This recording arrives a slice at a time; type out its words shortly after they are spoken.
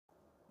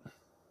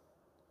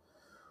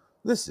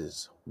This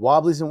is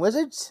Wobblies and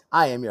Wizards.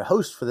 I am your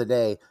host for the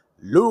day,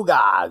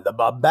 Lugar the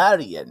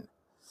Barbarian,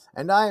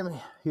 and I am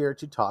here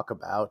to talk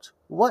about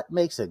what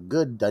makes a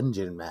good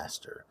dungeon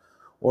master,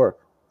 or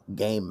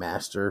game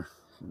master,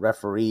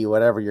 referee,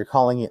 whatever you're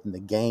calling it in the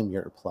game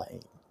you're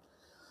playing.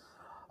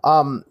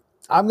 Um,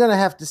 I'm gonna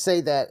have to say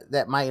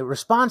that my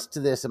response to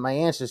this and my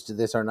answers to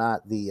this are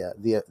not the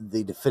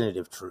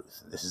definitive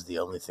truth. This is the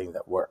only thing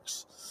that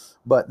works,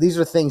 but these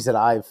are things that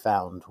I've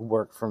found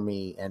work for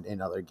me and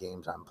in other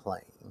games I'm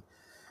playing.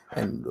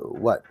 And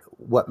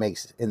what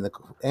makes in the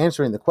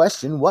answering the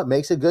question, what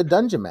makes a good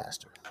dungeon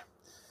master?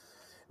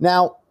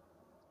 Now,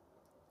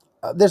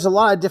 there's a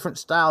lot of different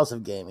styles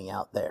of gaming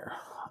out there.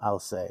 I'll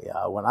say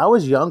when I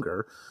was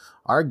younger,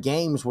 our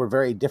games were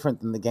very different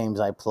than the games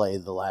I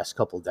played the last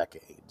couple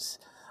decades.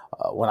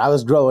 When I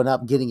was growing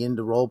up, getting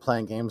into role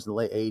playing games in the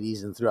late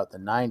 80s and throughout the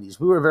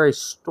 90s, we were very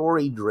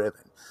story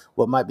driven,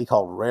 what might be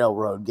called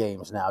railroad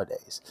games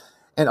nowadays.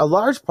 And a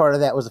large part of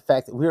that was the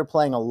fact that we were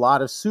playing a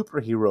lot of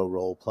superhero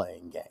role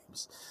playing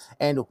games.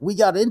 And we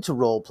got into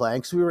role playing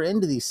because we were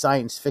into these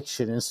science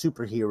fiction and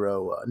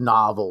superhero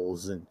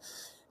novels and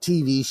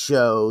TV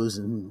shows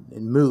and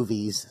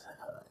movies.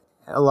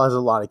 There's a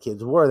lot of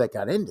kids were that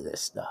got into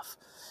this stuff.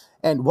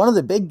 And one of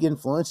the big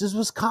influences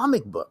was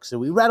comic books. So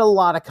we read a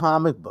lot of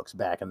comic books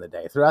back in the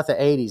day. Throughout the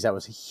 80s, I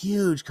was a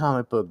huge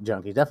comic book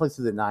junkie, definitely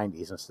through the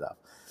 90s and stuff.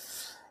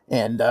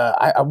 And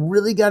I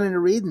really got into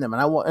reading them.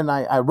 And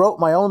I wrote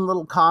my own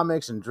little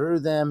comics and drew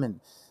them.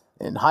 And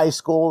in high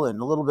school and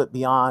a little bit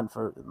beyond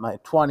for my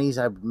 20s,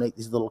 I would make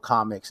these little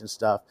comics and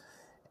stuff.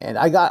 And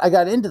I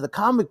got into the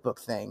comic book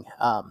thing.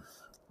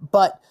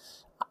 But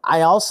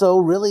I also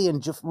really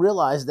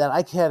realized that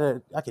I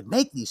could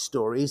make these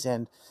stories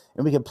and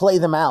we could play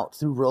them out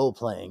through role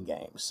playing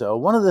games. So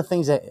one of the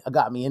things that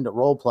got me into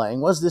role playing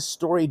was this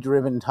story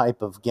driven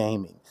type of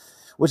gaming,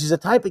 which is a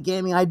type of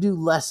gaming I do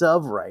less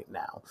of right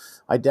now.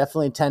 I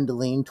definitely tend to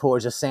lean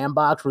towards a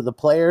sandbox where the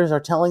players are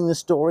telling the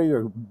story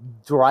or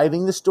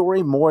driving the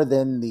story more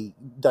than the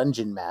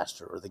dungeon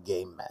master or the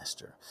game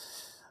master.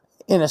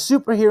 In a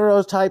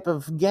superhero type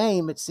of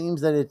game, it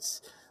seems that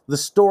the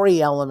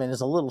story element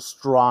is a little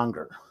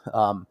stronger.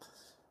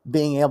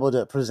 Being able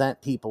to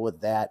present people with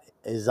that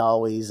is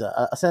always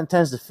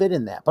tends to fit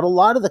in that. But a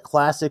lot of the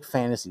classic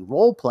fantasy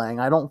role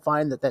playing, I don't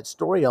find that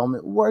story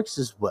element works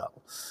as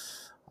well.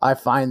 I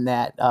find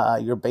that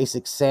your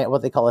basic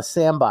what they call a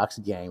sandbox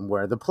game,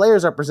 where the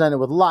players are presented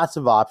with lots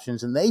of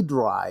options and they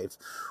drive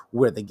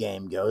where the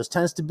game goes,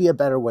 tends to be a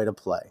better way to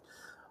play.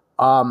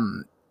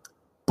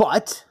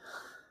 But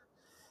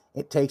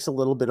it takes a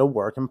little bit of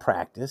work and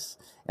practice.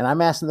 And I'm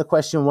asking the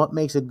question, what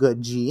makes a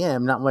good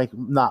GM,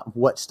 not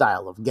what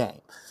style of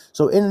game.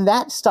 So in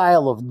that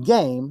style of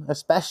game,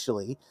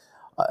 especially,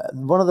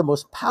 one of the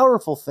most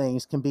powerful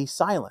things can be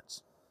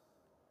silence.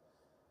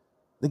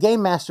 The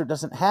game master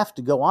doesn't have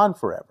to go on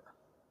forever.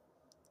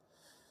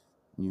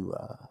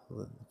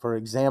 For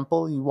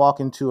example, you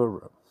walk into a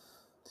room.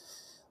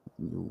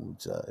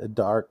 It's a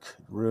dark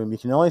room. You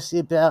can only see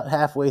about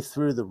halfway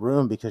through the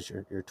room because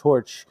your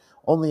torch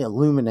only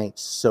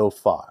illuminates so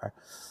far.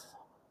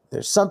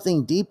 There's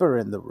something deeper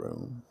in the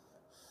room.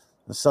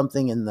 There's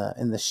something in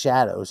the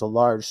shadows, a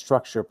large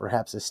structure,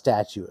 perhaps a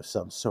statue of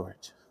some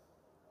sort.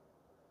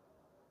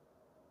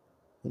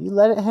 And you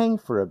let it hang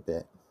for a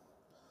bit.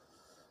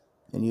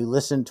 And you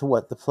listen to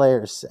what the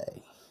players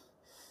say.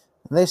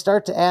 And they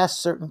start to ask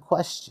certain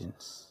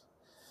questions.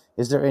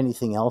 Is there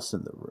anything else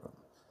in the room?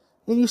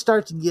 And you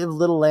start to give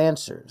little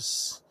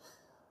answers.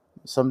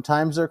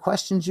 Sometimes there are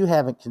questions you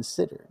haven't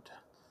considered.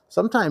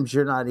 Sometimes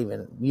you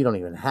don't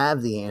even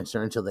have the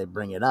answer until they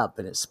bring it up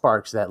and it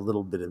sparks that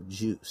little bit of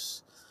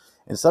juice.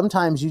 And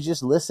sometimes you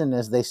just listen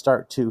as they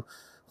start to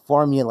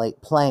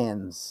formulate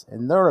plans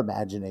and their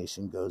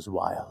imagination goes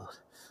wild.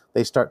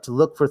 They start to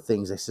look for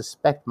things they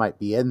suspect might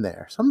be in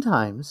there.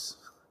 Sometimes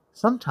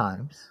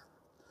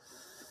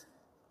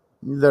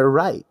they're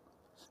right.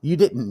 You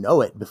didn't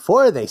know it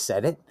before they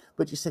said it,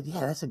 but you said,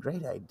 yeah, that's a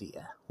great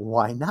idea.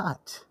 Why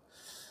not?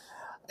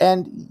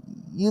 And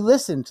you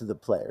listen to the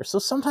player. So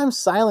sometimes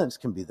silence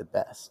can be the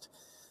best.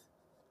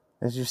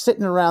 As you're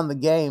sitting around the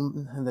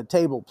game and the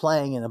table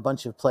playing and a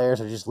bunch of players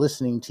are just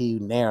listening to you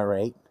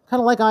narrate,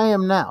 kind of like I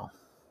am now,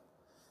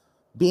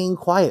 being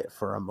quiet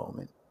for a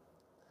moment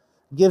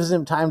gives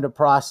them time to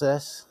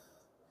process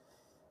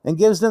and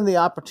gives them the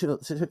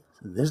opportunity.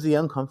 There's the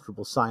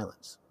uncomfortable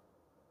silence.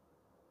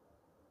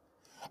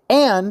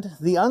 And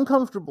the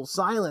uncomfortable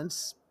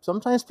silence,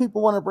 sometimes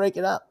people want to break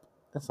it up,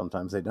 and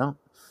sometimes they don't.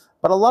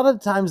 But a lot of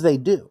the times they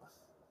do.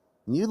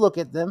 And you look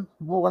at them,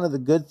 well, one of the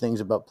good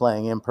things about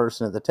playing in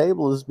person at the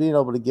table is being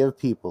able to give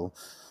people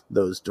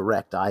those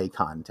direct eye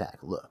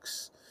contact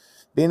looks.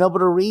 Being able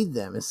to read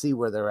them and see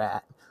where they're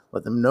at.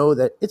 Let them know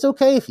that it's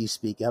okay if you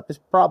speak up. It's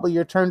probably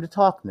your turn to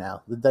talk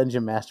now. The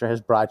dungeon master has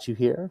brought you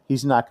here.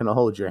 He's not going to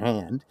hold your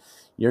hand.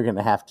 You're going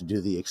to have to do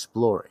the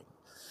exploring.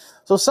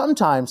 So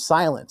sometimes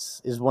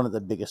silence is one of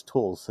the biggest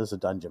tools as a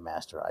dungeon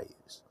master I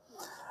use.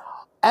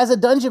 As a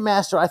dungeon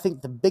master, I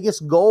think the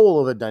biggest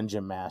goal of a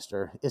dungeon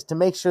master is to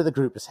make sure the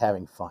group is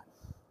having fun.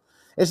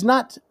 It's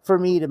not for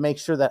me to make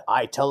sure that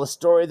I tell a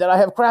story that I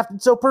have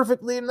crafted so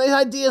perfectly and the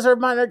ideas of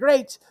mine are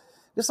great.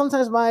 Because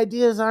sometimes my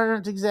ideas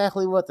aren't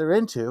exactly what they're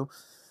into,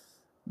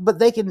 but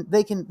they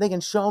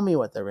can show me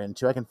what they're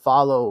into. I can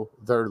follow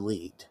their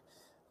lead.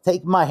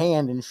 Take my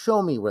hand and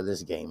show me where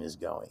this game is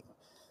going.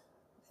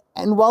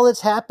 And while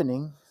it's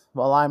happening,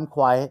 while I'm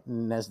quiet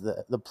and as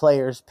the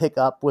players pick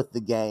up with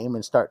the game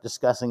and start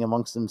discussing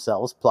amongst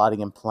themselves,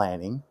 plotting and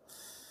planning,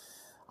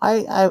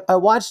 I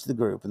watch the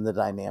group and the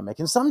dynamic,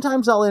 and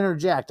sometimes I'll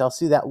interject. I'll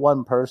see that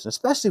one person,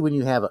 especially when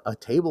you have a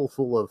table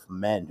full of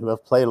men who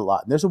have played a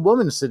lot. And there's a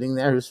woman sitting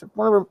there who's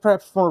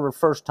perhaps one of her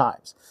first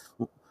times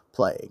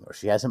playing, or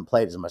she hasn't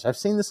played as much. I've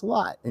seen this a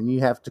lot, and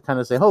you have to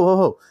kind of say, ho, ho,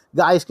 ho.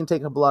 Guys can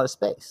take up a lot of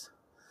space.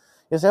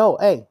 You say, oh,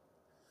 hey,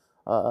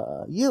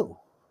 you.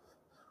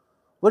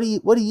 What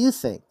do you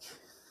think?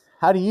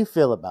 How do you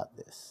feel about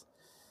this?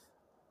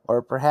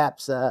 Or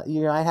perhaps I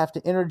have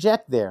to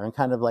interject there and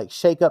kind of like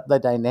shake up the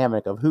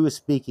dynamic of who is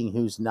speaking,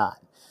 who's not.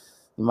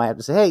 You might have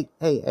to say,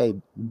 hey,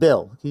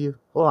 Bill, can you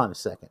hold on a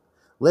second?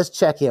 Let's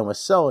check in with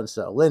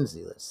so-and-so,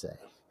 Lindsay, let's say.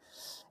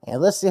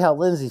 And let's see how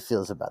Lindsay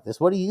feels about this.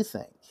 What do you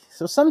think?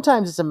 So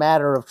sometimes it's a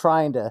matter of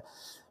trying to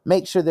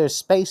make sure there's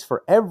space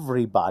for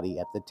everybody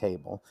at the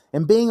table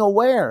and being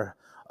aware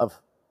of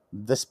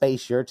the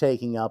space you're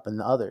taking up and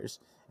the others,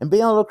 and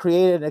being able to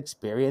create an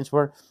experience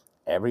where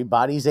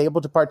everybody's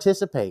able to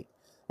participate.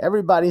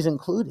 Everybody's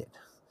included.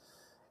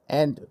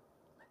 And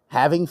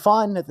having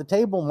fun at the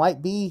table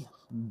might be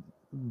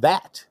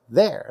that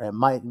there.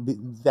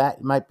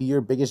 That might be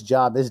your biggest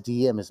job as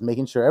DM, is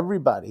making sure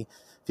everybody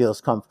feels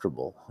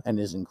comfortable and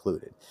is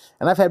included.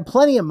 And I've had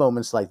plenty of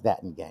moments like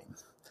that in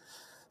games.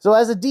 So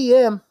as a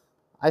DM,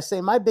 I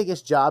say my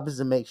biggest job is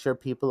to make sure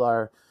people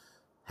are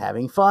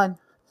having fun.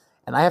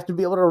 And I have to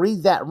be able to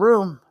read that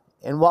room.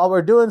 And while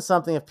we're doing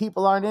something, if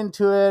people aren't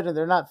into it and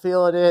they're not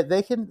feeling it,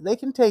 they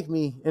can take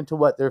me into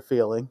what they're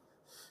feeling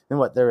and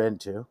what they're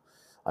into.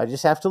 I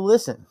just have to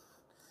listen.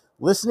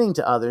 Listening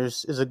to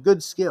others is a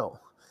good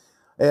skill.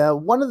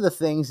 One of the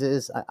things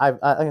is,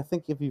 I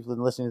think if you've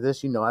been listening to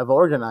this, you know I've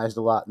organized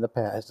a lot in the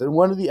past. And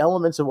one of the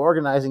elements of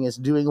organizing is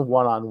doing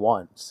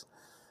one-on-ones.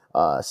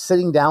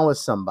 Sitting down with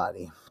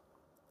somebody.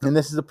 And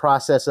this is the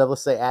process of,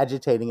 let's say,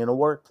 agitating in a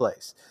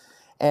workplace.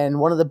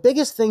 And one of the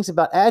biggest things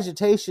about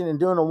agitation and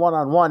doing a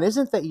one-on-one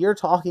isn't that you're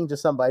talking to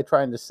somebody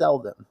trying to sell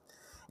them.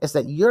 It's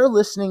that you're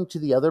listening to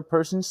the other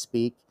person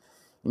speak,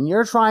 and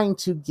you're trying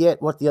to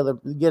get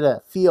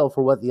a feel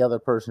for what the other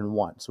person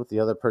wants, what the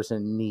other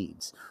person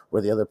needs,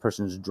 where the other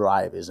person's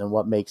drive is, and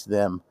what makes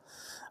them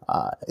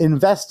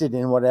invested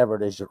in whatever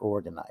it is you're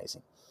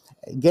organizing.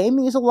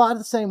 Gaming is a lot of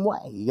the same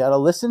way. You got to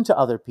listen to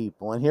other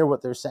people and hear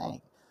what they're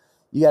saying.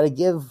 You got to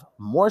give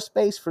more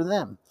space for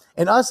them.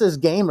 And us as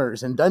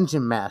gamers and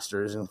dungeon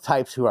masters and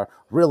types who are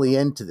really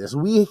into this,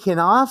 we can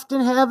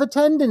often have a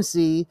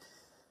tendency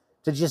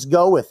to just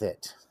go with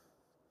it,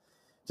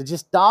 to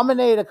just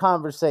dominate a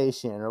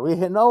conversation, or we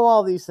know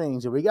all these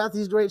things, or we got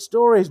these great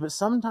stories, but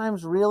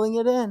sometimes reeling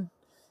it in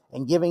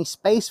and giving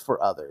space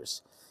for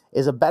others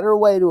is a better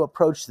way to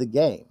approach the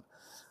game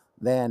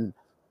than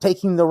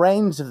taking the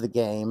reins of the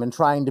game and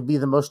trying to be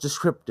the most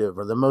descriptive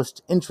or the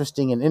most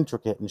interesting and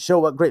intricate and show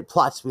what great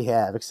plots we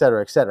have,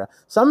 etc., etc.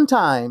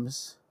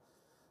 Sometimes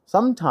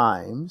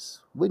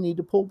we need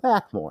to pull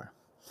back more.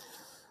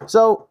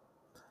 So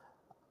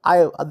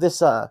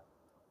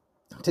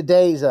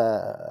today's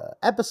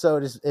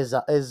episode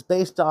is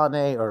based on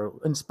or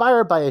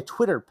inspired by a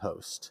Twitter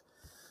post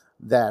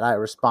that I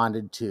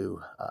responded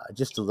to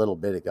just a little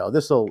bit ago.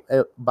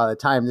 By the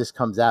time this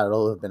comes out,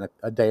 it'll have been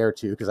a day or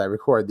two because I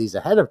record these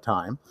ahead of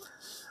time.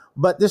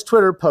 But this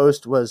Twitter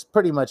post was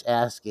pretty much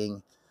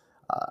asking,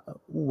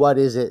 what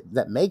is it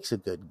that makes a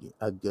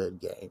good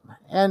game?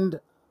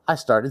 And I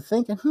started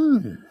thinking,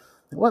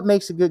 what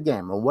makes a good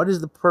game? Or what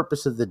is the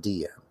purpose of the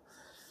DM?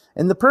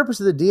 And the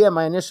purpose of the DM,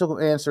 my initial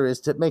answer is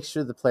to make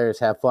sure the players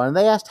have fun. And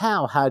they asked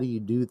how do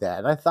you do that?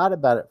 And I thought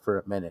about it for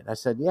a minute. I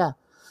said, yeah,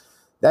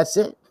 that's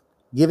it.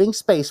 Giving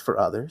space for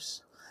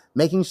others,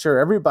 making sure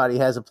everybody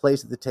has a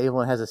place at the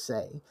table and has a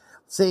say,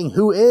 seeing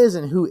who is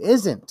and who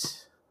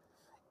isn't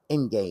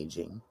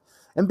engaging,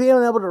 and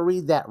being able to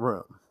read that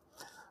room.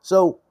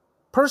 So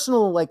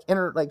personal, like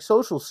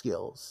social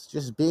skills,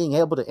 just being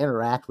able to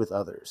interact with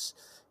others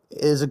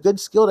is a good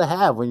skill to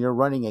have when you're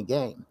running a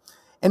game.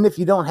 And if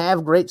you don't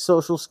have great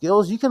social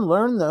skills, you can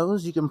learn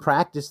those, you can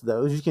practice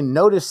those, you can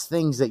notice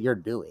things that you're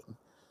doing.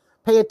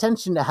 Pay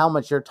attention to how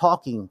much you're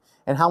talking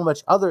and how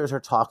much others are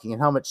talking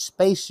and how much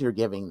space you're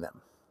giving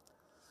them.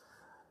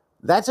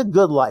 That's a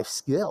good life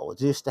skill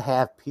just to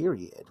have,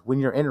 period, when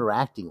you're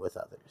interacting with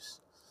others.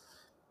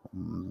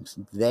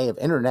 Today of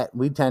internet,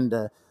 we tend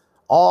to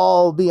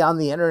all be on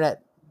the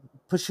internet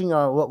pushing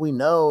what we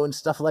know and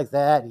stuff like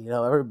that. You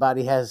know,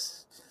 everybody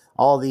has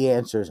all the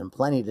answers and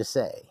plenty to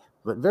say,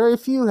 but very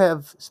few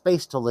have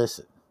space to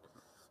listen.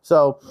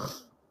 So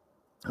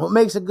what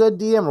makes a good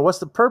DM, or what's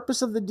the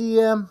purpose of the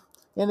DM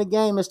in a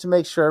game, is to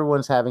make sure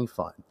everyone's having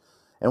fun.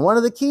 And one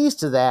of the keys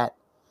to that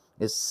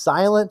is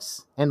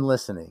silence and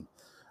listening.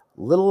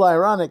 Little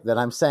ironic that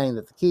I'm saying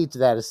that the key to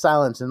that is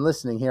silence and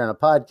listening here on a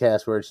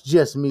podcast where it's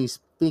just me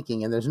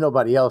speaking and there's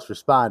nobody else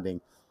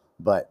responding.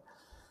 But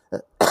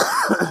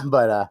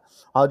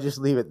I'll just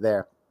leave it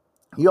there.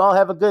 You all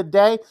have a good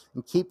day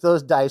and keep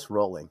those dice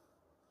rolling.